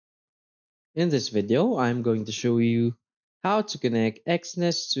In this video, I'm going to show you how to connect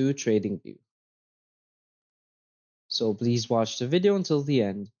Exness to TradingView. So please watch the video until the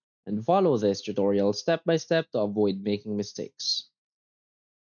end and follow this tutorial step by step to avoid making mistakes.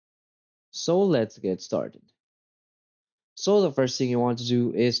 So let's get started. So the first thing you want to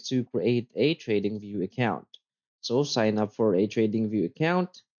do is to create a TradingView account. So sign up for a TradingView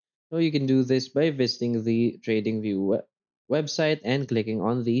account. So you can do this by visiting the TradingView website and clicking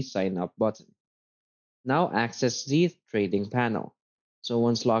on the sign up button. Now access the trading panel. So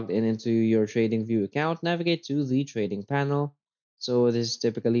once logged in into your TradingView account, navigate to the trading panel. So this is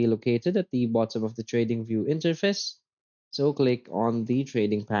typically located at the bottom of the TradingView interface. So click on the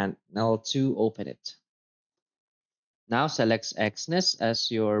trading panel to open it. Now select Exness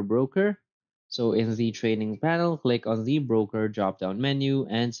as your broker. So in the trading panel, click on the broker drop-down menu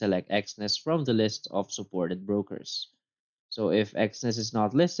and select Exness from the list of supported brokers. So if Exness is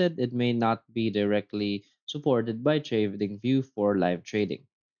not listed, it may not be directly supported by TradingView for live trading.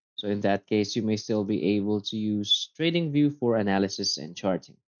 So in that case, you may still be able to use TradingView for analysis and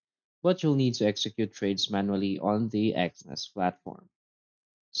charting, but you'll need to execute trades manually on the Exness platform.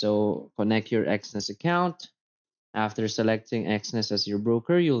 So connect your Exness account. After selecting Exness as your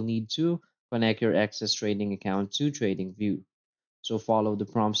broker, you'll need to connect your Exness trading account to TradingView. So follow the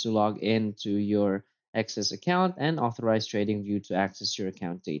prompts to log in to your Access account and authorize TradingView to access your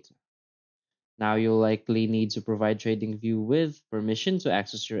account data. Now you'll likely need to provide TradingView with permission to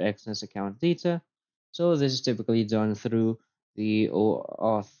access your Exness account data. So this is typically done through the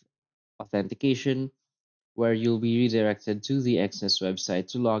authentication, where you'll be redirected to the Exness website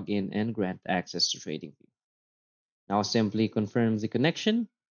to log in and grant access to TradingView. Now simply confirm the connection.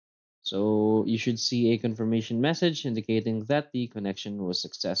 So you should see a confirmation message indicating that the connection was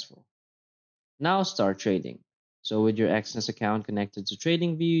successful. Now start trading. So with your Exness account connected to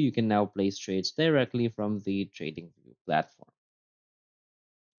TradingView, you can now place trades directly from the TradingView platform.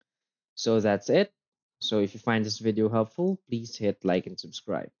 So that's it. So if you find this video helpful, please hit like and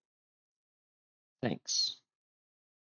subscribe. Thanks.